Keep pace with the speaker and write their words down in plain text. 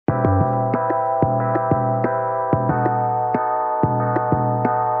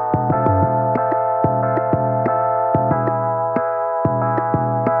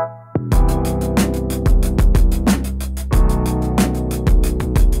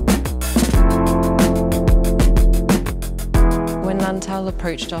Lantal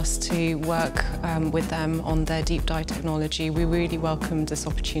approached us to work with them on their deep dye technology. We really welcomed this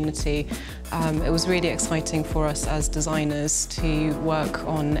opportunity. It was really exciting for us as designers to work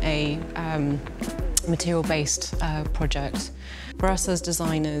on a material-based project. For us as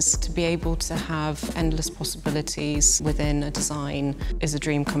designers, to be able to have endless possibilities within a design is a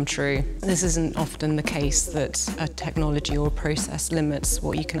dream come true. This isn't often the case that a technology or a process limits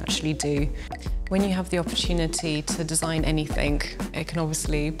what you can actually do. When you have the opportunity to design anything, it can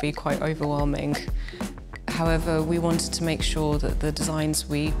obviously be quite overwhelming. However, we wanted to make sure that the designs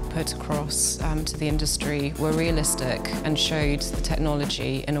we put across to the industry were realistic and showed the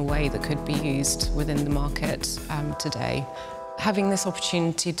technology in a way that could be used within the market today. Having this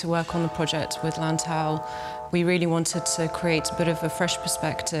opportunity to work on the project with Lantal, we really wanted to create a bit of a fresh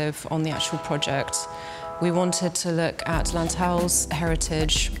perspective on the actual project. We wanted to look at Lantal's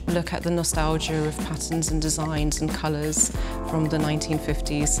heritage, look at the nostalgia of patterns and designs and colours from the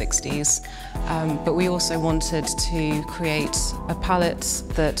 1950s, 60s. But we also wanted to create a palette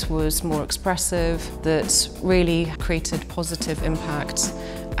that was more expressive, that really created positive impact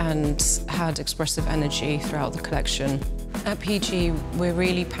and had expressive energy throughout the collection. At PG, we're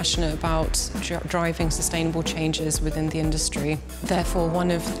really passionate about driving sustainable changes within the industry. Therefore,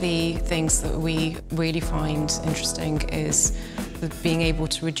 one of the things that we really find interesting is being able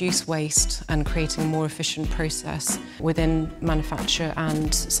to reduce waste and creating a more efficient process within manufacture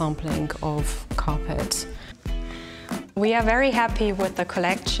and sampling of carpet. We are very happy with the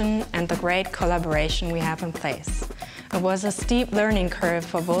collection and the great collaboration we have in place. It was a steep learning curve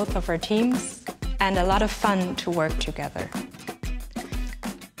for both of our teams and a lot of fun to work together.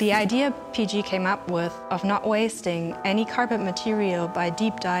 The idea PG came up with of not wasting any carpet material by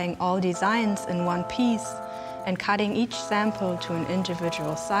deep dyeing all designs in one piece and cutting each sample to an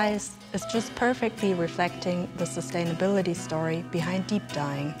individual size is just perfectly reflecting the sustainability story behind deep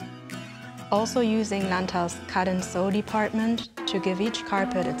dyeing. Also using Lantal's cut and sew department to give each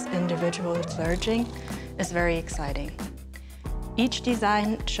carpet its individual serging is very exciting. Each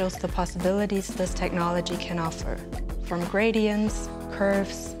design shows the possibilities this technology can offer, from gradients,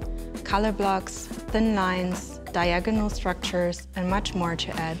 curves, color blocks, thin lines, diagonal structures, and much more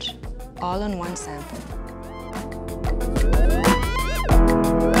to add, all in one sample.